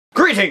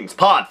Greetings,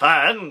 pod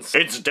fans!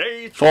 It's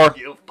day 4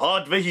 of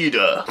Pod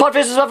Vahida. Pod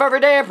Faces of every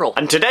day April.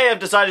 And today I've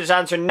decided to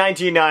answer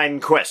 99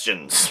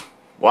 questions.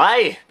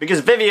 Why? Because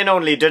Vivian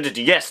only did it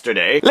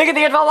yesterday. Link in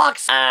the info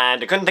box!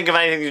 And I couldn't think of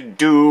anything to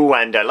do,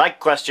 and I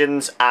like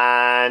questions,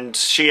 and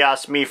she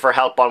asked me for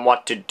help on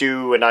what to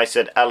do, and I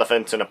said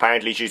elephants, and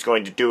apparently she's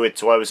going to do it,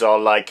 so I was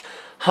all like,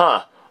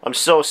 huh, I'm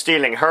so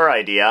stealing her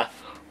idea.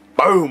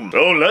 Boom!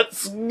 Oh,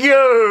 let's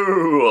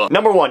go!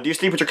 Number 1, do you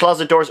sleep with your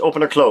closet doors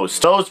open or closed?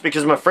 Closed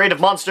because I'm afraid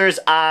of monsters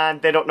and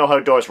they don't know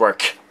how doors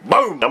work.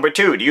 Boom! Number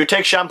 2, do you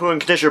take shampoo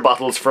and conditioner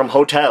bottles from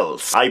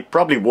hotels? I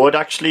probably would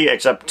actually,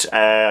 except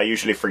I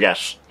usually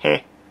forget.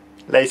 Heh.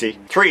 Lazy.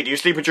 3, do you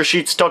sleep with your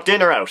sheets tucked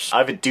in or out? I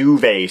have a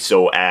duvet,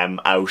 so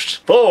out.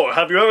 4,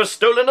 have you ever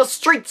stolen a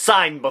street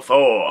sign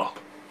before?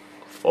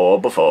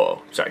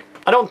 Sorry.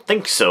 I don't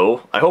think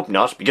so. I hope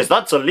not, because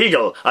that's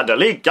illegal, and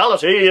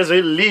illegality is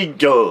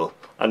illegal.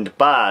 And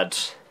bad.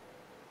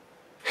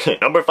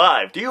 Number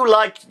 5, do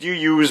you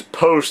use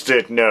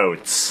post-it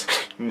notes?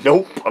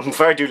 Nope, I'm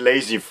far too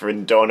lazy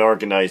and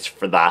unorganized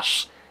for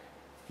that.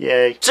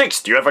 Yay.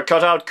 6, do you ever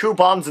cut out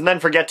coupons and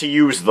then forget to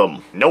use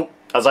them? Nope,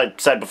 as I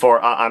said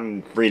before,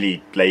 I'm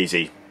really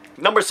lazy.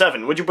 Number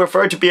 7, would you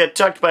prefer to be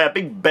attacked by a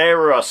big bear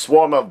or a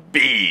swarm of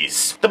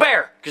bees? The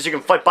bear, because you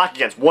can fight back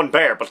against one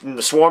bear, but in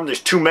the swarm there's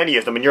too many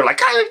of them and you're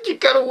like, you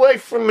get away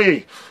from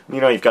me!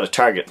 You know, you've got a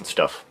target and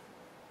stuff.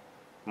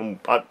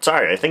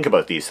 Sorry, I think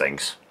about these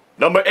things.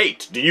 Number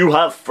 8, do you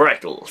have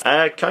freckles?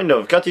 Kind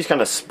of. Got these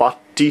kind of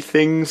spotty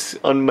things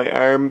on my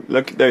arm.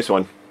 Look, there's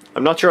one.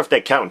 I'm not sure if they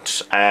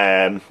count.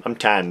 I'm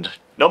tanned.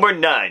 Number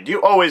 9, do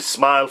you always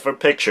smile for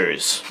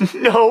pictures?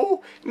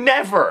 No,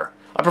 never.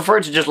 I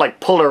prefer to just like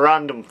pull a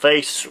random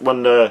face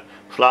when the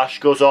flash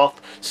goes off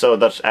so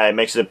that it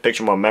makes the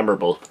picture more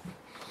memorable.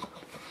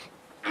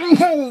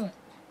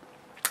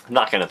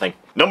 That kind of thing.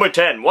 Number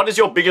 10, what is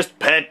your biggest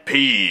pet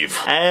peeve?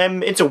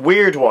 It's a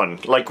weird one.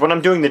 Like, when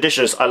I'm doing the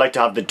dishes, I like to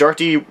have the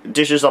dirty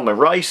dishes on my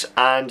right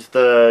and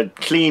the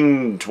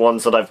cleaned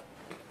ones that I've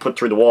put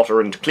through the water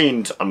and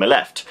cleaned on my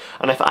left.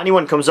 And if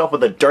anyone comes up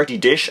with a dirty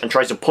dish and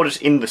tries to put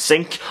it in the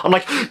sink, I'm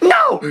like,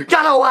 no!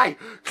 Get away!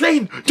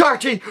 Clean,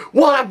 dirty,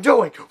 what I'm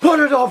doing!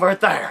 Put it over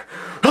there!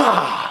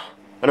 I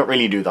don't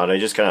really do that, I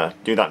just kind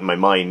of do that in my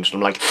mind. And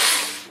I'm like,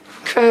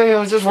 okay,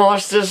 I'll just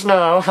wash this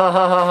now.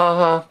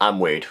 I'm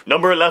weird.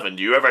 Number 11,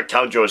 do you ever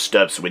count your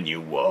steps when you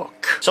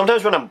walk?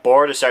 Sometimes when I'm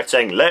bored I start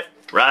saying left,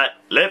 right,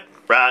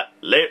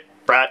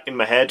 in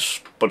my head,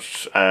 but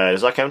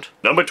does that count?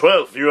 Number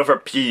 12, have you ever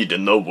peed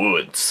in the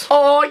woods?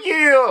 Oh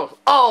yeah,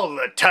 all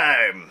the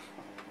time.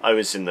 I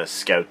was in the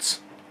Scouts,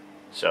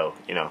 so,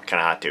 you know,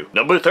 kinda had to.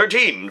 Number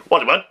 13,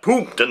 what about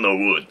pooped in the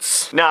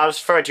woods? Nah, I was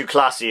far too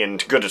classy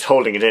and good at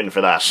holding it in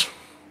for that.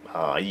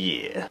 Oh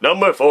yeah.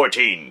 Number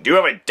 14, do you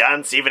ever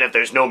dance even if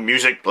there's no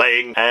music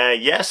playing?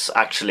 Yes,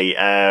 actually.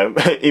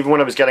 Even when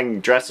I was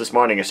getting dressed this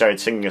morning, I started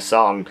singing a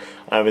song.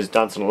 I was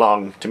dancing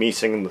along to me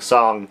singing the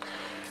song,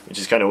 which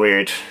is kind of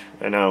weird.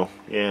 I know,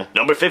 yeah.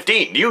 Number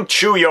 15, do you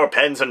chew your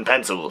pens and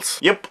pencils?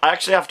 Yep, I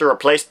actually have to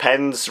replace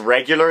pens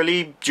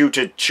regularly due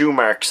to chew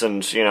marks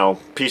and, you know,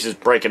 pieces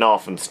breaking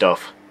off and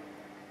stuff.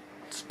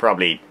 It's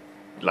probably,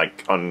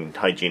 like,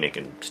 unhygienic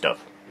and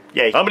stuff.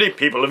 Yay. How many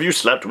people have you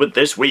slept with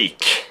this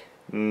week?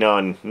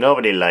 None.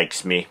 Nobody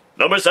likes me.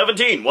 Number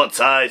 17, what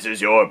size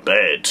is your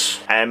bed?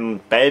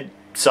 Bed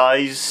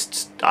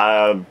sized?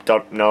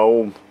 Don't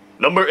know.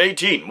 Number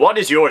 18, what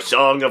is your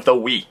song of the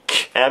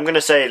week? I'm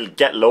gonna say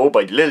Get Low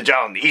by Lil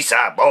Jon, the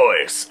Eastside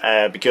Boys.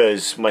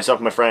 Because myself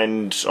and my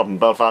friend up in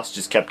Belfast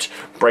just kept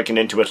breaking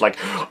into it like,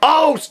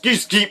 oh, ski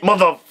ski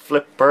mother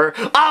flipper.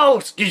 Oh,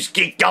 ski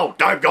ski go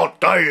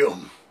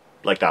damn.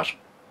 Like that.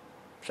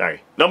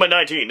 Sorry. Number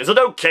 19, is it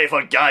okay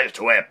for guys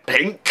to wear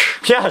pink?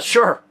 Yeah,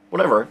 sure.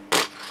 Whatever.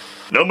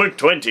 Number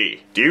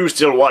 20, do you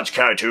still watch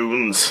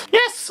cartoons?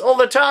 Yes, all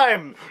the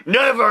time.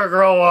 Never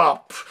grow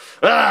up.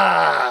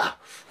 Ah.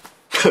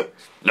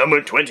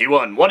 Number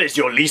 21, what is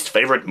your least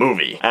favorite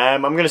movie?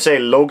 I'm gonna say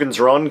Logan's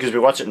Run, because we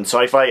watched it in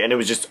sci-fi and it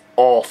was just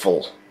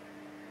awful.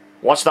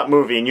 Watch that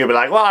movie and you'll be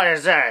like, what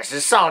is this?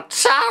 It's so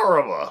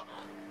terrible.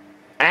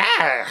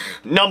 Ah.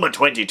 Number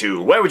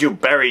 22, where would you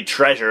bury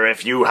treasure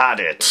if you had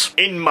it?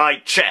 In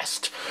my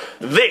chest.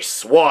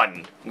 This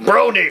one.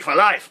 Brony for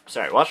life.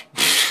 Sorry, what?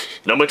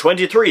 Number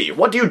 23,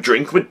 what do you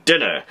drink with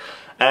dinner?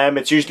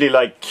 It's usually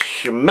like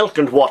milk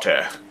and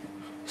water.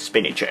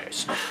 Spinny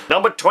chairs.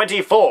 Number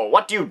 24,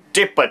 what do you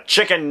dip a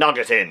chicken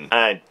nugget in?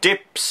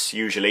 Dips,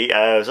 usually.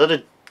 Is that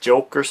a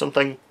joke or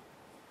something?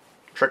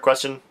 Trick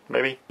question,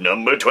 maybe?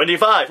 Number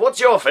 25, what's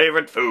your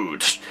favorite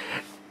food?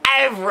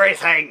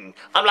 Everything!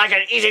 I'm like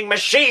an eating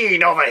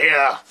machine over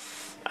here!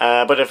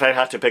 But if I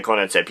had to pick one,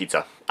 I'd say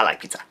pizza. I like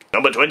pizza.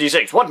 Number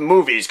 26, what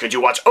movies could you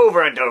watch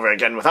over and over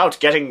again without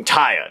getting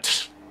tired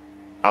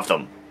of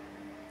them?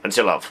 And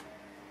still love.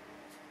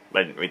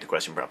 I didn't read the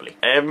question properly.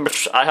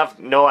 I have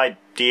no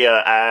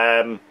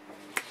idea.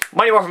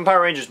 Mighty Morphin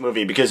Power Rangers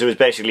movie, because it was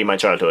basically my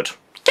childhood.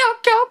 Go,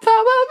 go,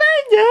 Power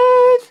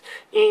Rangers!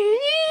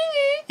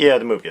 Yeah,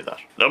 the movie of that.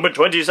 Number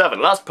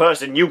 27. Last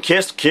person you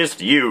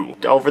kissed you.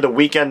 Over the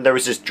weekend there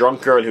was this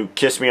drunk girl who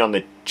kissed me on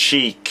the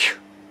cheek.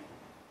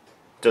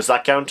 Does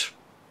that count?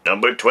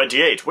 Number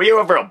 28. Were you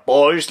ever a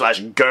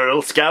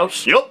boy/girl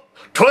scout? Yup.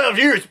 12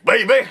 years,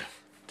 baby.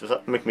 Does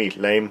that make me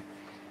lame?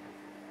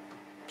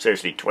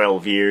 Seriously,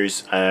 12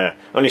 years.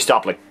 Only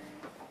stopped like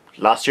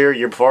last year,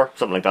 year before,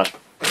 something like that.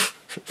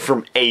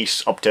 From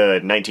 8 up to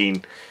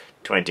 19,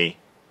 20.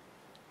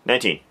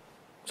 19.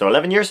 So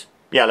 11 years?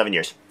 Yeah, 11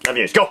 years. 11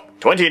 years. Go!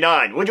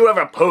 29. Would you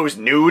ever pose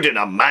nude in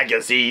a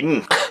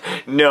magazine?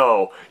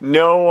 No.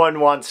 No one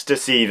wants to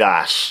see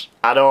that.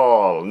 At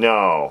all.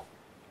 No.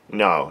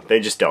 No, they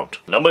just don't.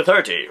 Number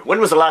 30. When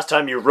was the last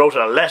time you wrote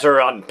a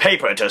letter on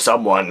paper to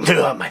someone?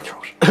 My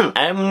throat.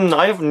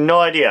 I have no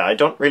idea. I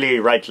don't really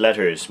write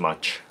letters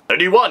much.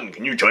 31.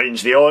 Can you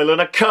change the oil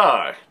in a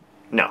car?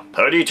 No.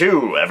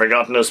 32. Ever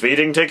gotten a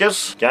speeding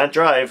ticket? Can't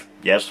drive.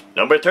 Yes.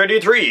 Number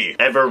 33.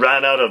 Ever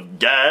ran out of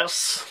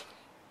gas?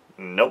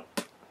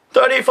 Nope.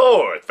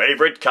 34.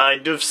 Favorite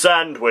kind of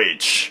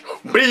sandwich?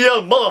 Be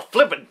a mother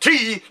flippin'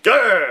 tea,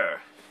 yeah!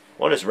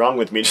 What is wrong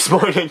with me this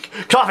morning?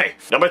 Coffee!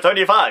 Number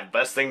 35.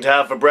 Best thing to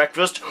have for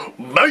breakfast?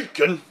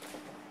 Bacon!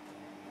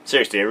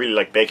 Seriously, I really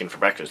like bacon for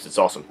breakfast. It's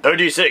awesome.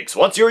 36.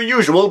 What's your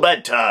usual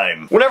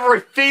bedtime? Whenever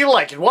I feel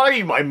like it. Why are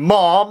you my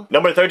mom?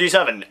 Number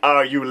 37.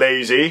 Are you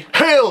lazy?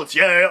 Hells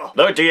yeah!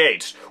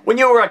 38. When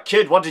you were a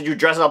kid, what did you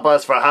dress up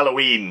as for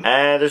Halloween?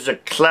 There's a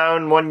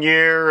clown one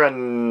year,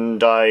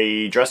 and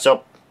I dressed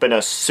up in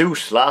a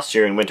suit last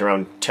year and went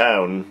around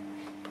town.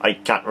 I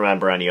can't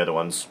remember any other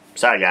ones.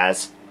 Sorry,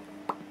 guys.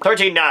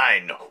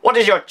 39. What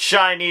is your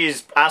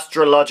Chinese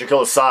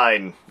astrological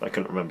sign? I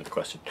couldn't remember the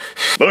question.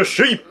 The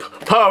sheep!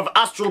 Power of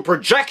astral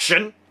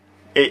projection!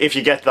 If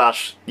you get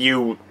that,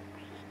 you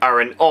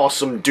are an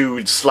awesome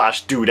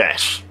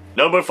dude/dudette.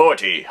 Number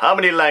 40. How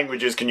many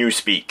languages can you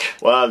speak?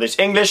 Well, there's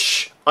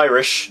English,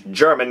 Irish,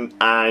 German,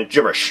 and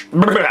gibberish.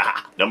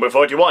 Number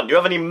 41. Do you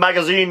have any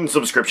magazine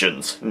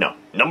subscriptions? No.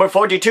 Number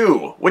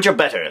 42. Which are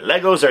better,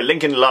 Legos or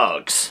Lincoln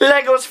Logs?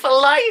 Legos for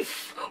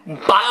life!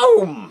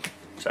 Boom!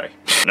 Sorry.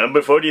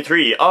 Number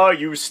 43. Are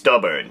you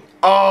stubborn?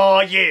 Oh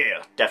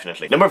yeah,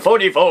 definitely. Number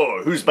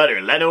 44. Who's better,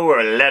 Leno or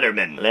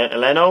Letterman?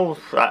 Leno?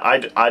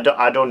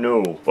 I don't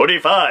know.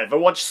 45. I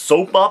watch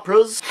soap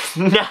operas?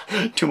 Nah,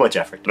 too much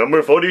effort.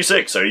 Number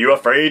 46. Are you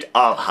afraid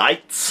of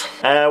heights?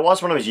 I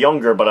was when I was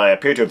younger, but I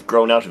appear to have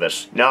grown out of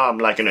it. Now I'm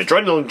like an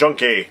adrenaline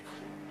junkie.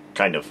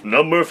 Kind of.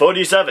 Number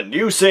 47. Do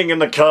you sing in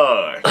the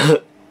car?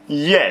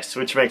 Yes,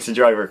 which makes the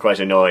driver quite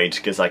annoyed,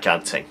 because I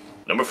can't sing.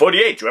 Number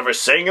 48. Do you ever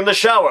sing in the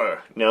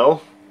shower?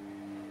 No.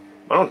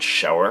 I don't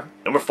shower.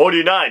 Number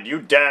 49. Do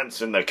you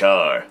dance in the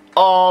car?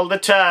 All the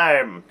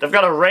time. They've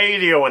got a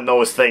radio in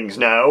those things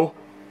now.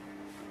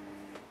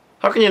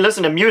 How can you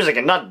listen to music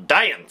and not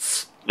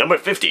dance? Number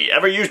 50.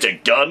 Ever used a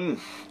gun?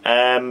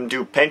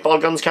 Do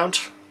paintball guns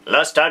count?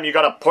 Last time you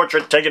got a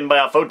portrait taken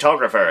by a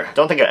photographer?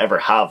 Don't think I ever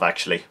have,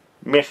 actually.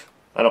 Meh.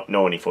 I don't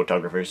know any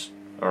photographers.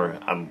 Or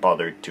I'm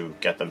bothered to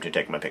get them to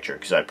take my picture,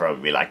 because I'd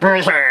probably be like,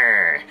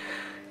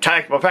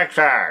 take my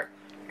picture!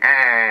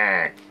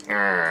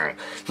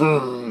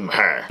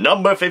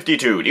 Number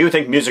 52. Do you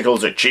think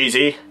musicals are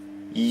cheesy?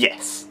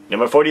 Yes.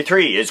 Number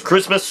 43. Is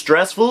Christmas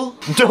stressful?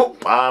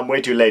 Nope. I'm way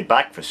too laid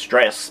back for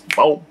stress.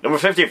 Oh. Number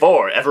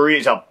 54. Ever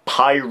eat a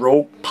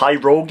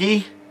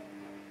pierogi?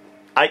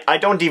 I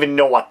don't even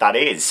know what that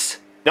is.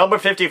 Number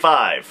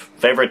 55.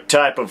 Favorite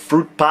type of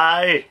fruit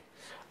pie?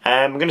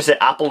 I'm gonna say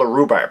apple or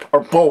rhubarb. Or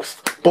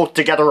both. Both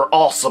together are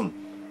awesome.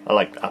 I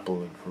like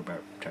apple and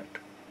rhubarb tart.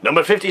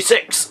 Number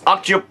 56.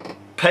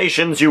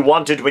 Occupations you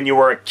wanted when you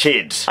were a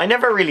kid. I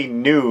never really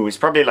knew. It's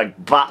probably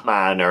like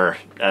Batman or,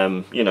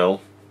 you know,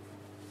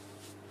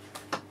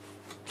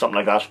 something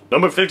like that.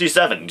 Number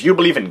 57. Do you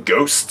believe in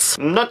ghosts?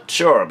 Not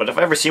sure, but if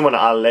I ever see one,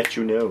 I'll let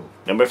you know.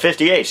 Number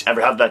 58.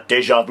 Ever have that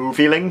deja vu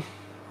feeling?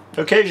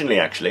 Occasionally,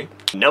 actually.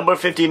 Number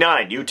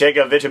 59. Do you take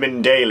a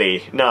vitamin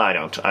daily? No, I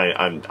don't.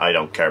 I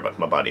don't care about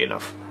my body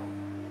enough.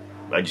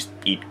 I just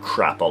eat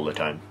crap all the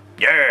time.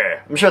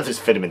 Yeah! I'm sure there's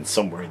vitamins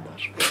somewhere in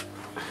that.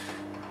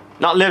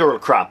 Not literal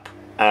crap.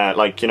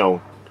 Like, you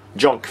know,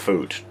 junk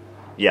food.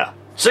 Yeah.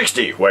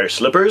 60. Wear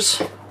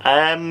slippers?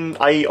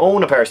 I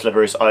own a pair of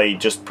slippers. I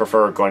just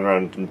prefer going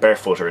around in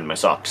barefoot or in my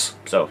socks.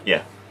 So,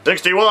 yeah.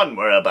 61.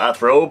 Wear a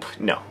bathrobe?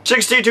 No.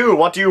 62.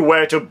 What do you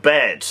wear to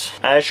bed?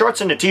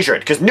 Shorts and a t-shirt,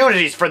 because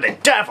nudity's for the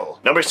devil!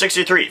 Number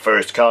 63.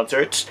 First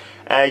concert.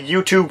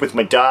 YouTube with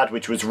my dad,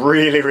 which was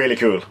really, really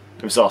cool.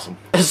 It was awesome.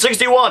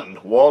 61.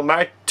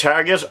 Walmart,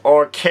 Target,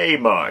 or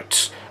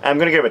Kmart? I'm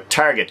gonna go with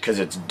Target, because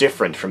it's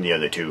different from the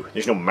other two.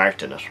 There's no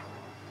Mart in it.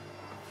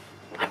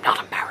 I'm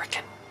not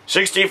American.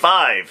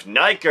 65.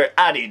 Nike or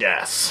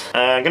Adidas?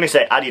 I'm gonna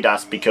say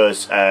Adidas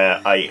because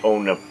I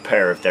own a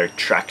pair of their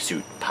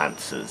tracksuit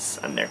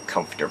pantses and they're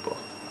comfortable.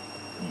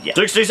 Yeah.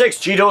 66.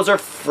 Cheetos or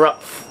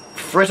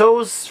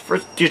Fritos?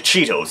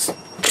 Cheetos.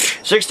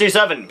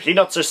 67.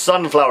 Peanuts or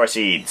sunflower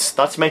seeds?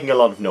 That's making a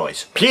lot of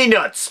noise.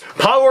 Peanuts!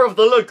 Power of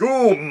the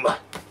legume!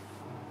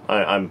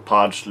 I'm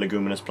pod,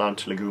 leguminous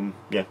plant, legume,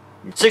 yeah.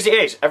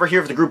 68. Ever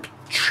hear of the group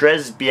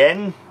Tres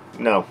Bien?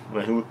 No.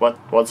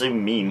 What's it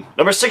even mean?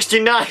 Number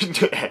 69!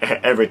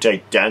 Ever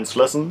take dance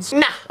lessons?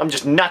 Nah, I'm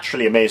just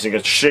naturally amazing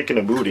at shaking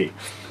a booty.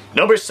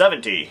 Number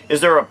 70.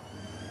 Is there a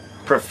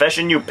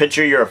profession you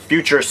picture your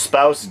future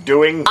spouse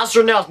doing?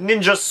 Astronaut,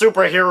 ninja,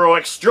 superhero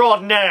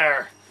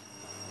extraordinaire!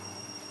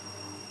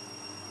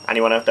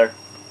 Anyone out there?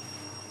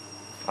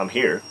 I'm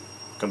here.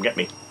 Come get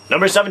me.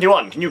 Number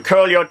 71. Can you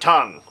curl your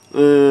tongue?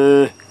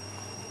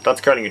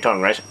 That's curling your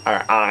tongue, right?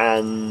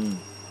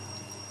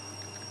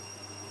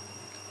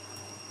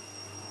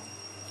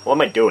 What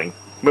am I doing?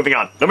 Moving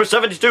on. Number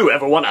 72.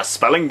 Ever won a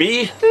spelling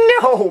bee?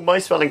 No, my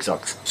spelling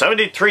sucks.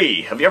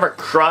 73. Have you ever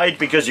cried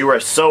because you were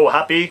so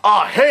happy?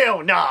 Oh,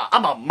 hell nah,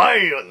 I'm a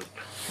man!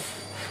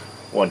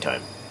 1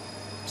 time.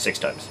 6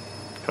 times.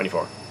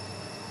 24.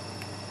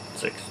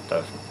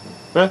 6,000.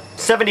 Huh?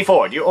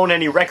 74. Do you own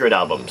any record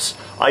albums?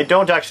 I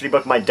don't actually,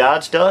 but my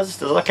dad does.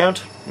 Does that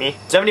count? Me?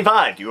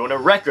 75. Do you own a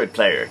record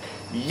player?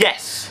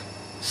 Yes.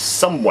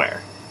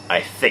 Somewhere.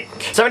 I think.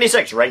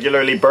 76.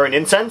 Regularly burn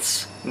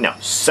incense? No.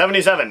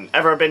 77.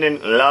 Ever been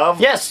in love?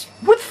 Yes.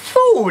 With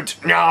food.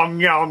 Nom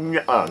nom.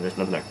 Oh, there's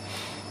nothing there.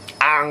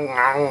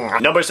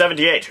 Number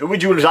 78. Who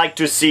would you like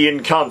to see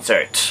in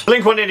concert?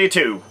 Blink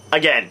 182.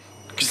 Again.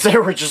 Because they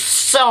were just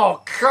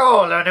so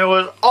cool and it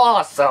was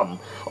awesome.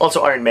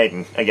 Also Iron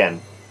Maiden.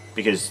 Again.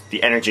 Because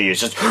the energy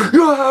is just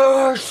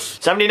yes!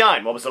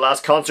 79. What was the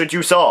last concert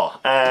you saw?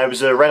 It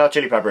was Red Hot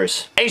Chili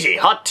Peppers. 80.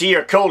 Hot tea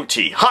or cold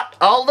tea? Hot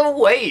all the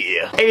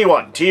way.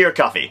 81. Tea or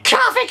coffee?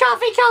 Coffee,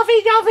 coffee,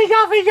 coffee, coffee,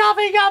 coffee,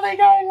 coffee, coffee,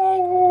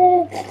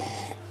 coffee.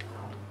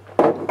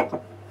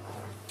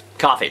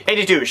 Coffee.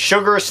 82.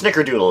 Sugar or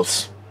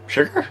snickerdoodles?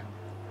 Sugar?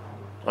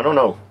 I don't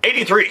know.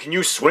 83. Can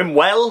you swim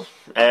well?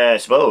 I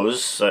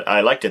suppose.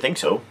 I like to think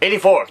so.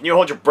 84. Can you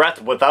hold your breath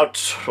without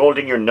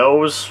holding your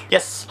nose?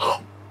 Yes.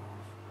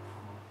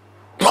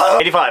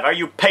 85. Are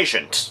you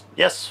patient?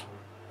 Yes.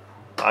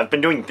 I've been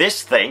doing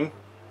this thing,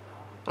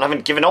 and I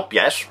haven't given up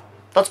yet.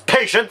 That's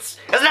patience,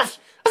 isn't it?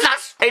 Isn't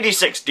it?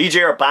 86.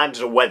 DJ or band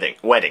at a wedding.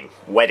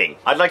 Wedding.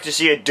 I'd like to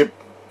see a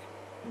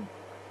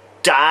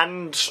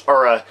dand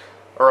or a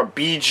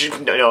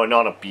BG. No,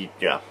 not a B.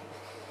 Yeah,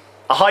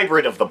 a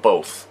hybrid of the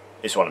both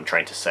is what I'm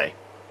trying to say.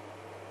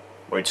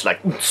 Where it's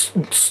like, that's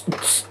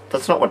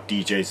not what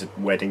DJs at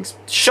weddings.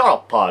 Shut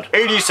up, pod.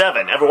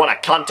 87. Ever won a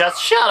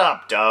contest? Shut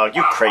up, dog.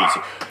 You crazy.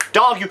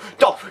 Dog,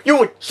 you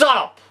would shut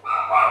up.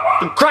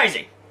 You're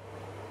crazy.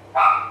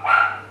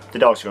 The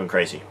dog's going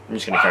crazy. I'm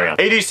just gonna carry on.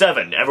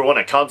 87. Ever won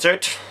a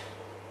concert?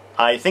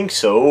 I think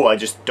so. I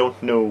just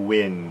don't know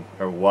when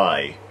or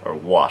why or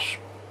what.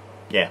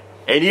 Yeah.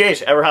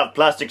 88. Ever have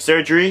plastic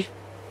surgery?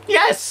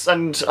 Yes,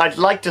 and I'd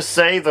like to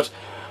say that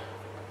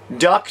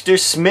Dr.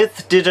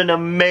 Smith did an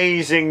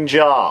amazing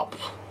job.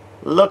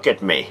 Look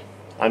at me.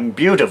 I'm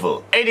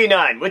beautiful.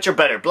 89. Which are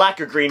better,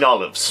 black or green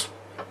olives?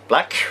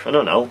 Black? I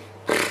don't know.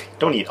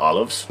 Don't eat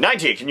olives.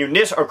 90. Can you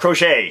knit or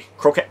crochet?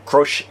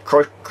 Crotches.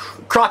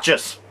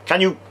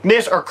 Can you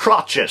knit or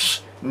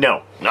crotchet?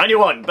 No.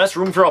 91. Best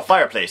room for a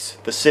fireplace?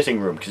 The sitting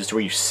room, because it's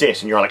where you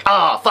sit and you're like,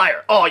 ah,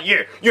 fire. Oh,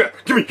 yeah,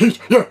 give me heat,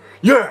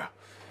 yeah.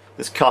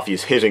 This coffee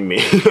is hitting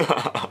me.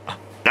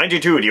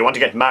 92. Do you want to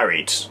get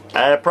married?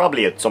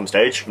 Probably at some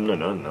stage.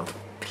 No.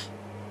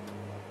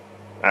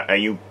 Are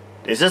you...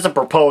 Is this a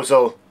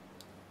proposal?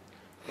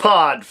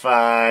 Pod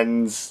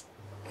fans.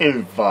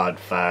 Pod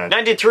fans.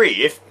 93.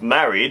 If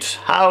married,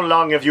 how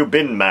long have you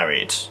been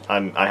married?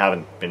 I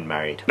haven't been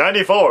married.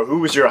 94. Who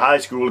was your high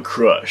school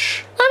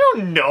crush? I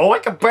don't know. I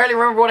can barely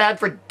remember what I had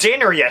for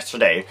dinner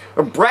yesterday.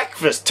 Or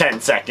breakfast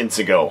 10 seconds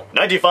ago.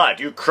 95.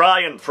 Do you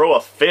cry and throw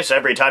a fit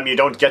every time you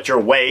don't get your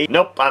way?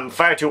 Nope, I'm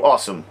far too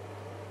awesome.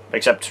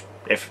 Except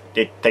if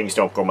things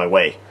don't go my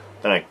way.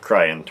 Then I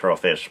cry and throw a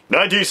fit.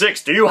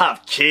 96. Do you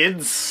have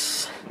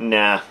kids?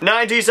 Nah.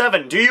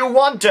 97. Do you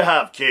want to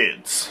have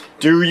kids?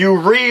 Do you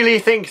really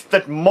think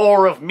that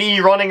more of me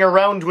running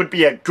around would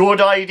be a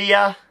good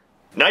idea?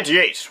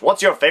 98.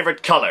 What's your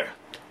favorite color?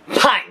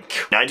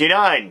 Pink.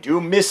 99. Do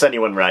you miss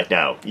anyone right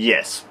now?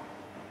 Yes.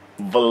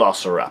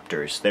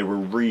 Velociraptors. They were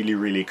really,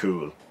 really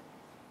cool.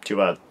 Too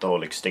bad the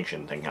whole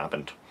extinction thing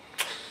happened.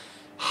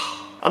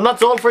 And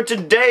that's all for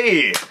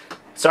today.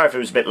 Sorry if it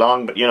was a bit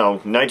long, but you know,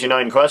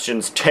 99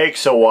 questions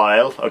takes a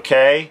while,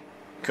 okay?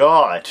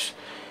 God.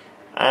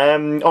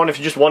 And if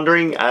you're just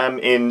wondering, I'm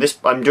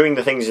doing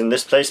the things in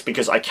this place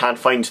because I can't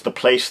find the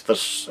place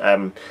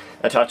that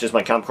attaches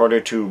my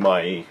camcorder to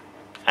my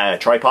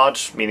tripod,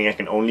 meaning I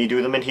can only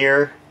do them in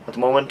here at the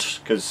moment,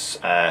 because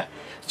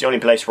it's the only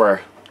place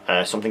where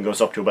something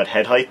goes up to about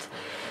head height.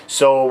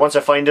 So once I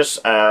find it,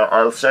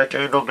 I'll start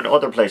doing them in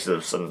other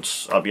places, and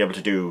I'll be able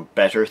to do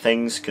better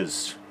things,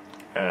 because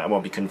I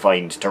won't be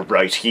confined to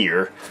right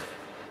here.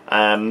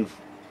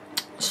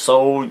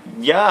 So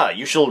yeah,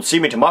 you shall see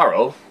me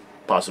tomorrow.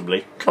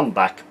 Possibly. Come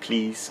back,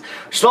 please.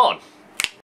 Slán!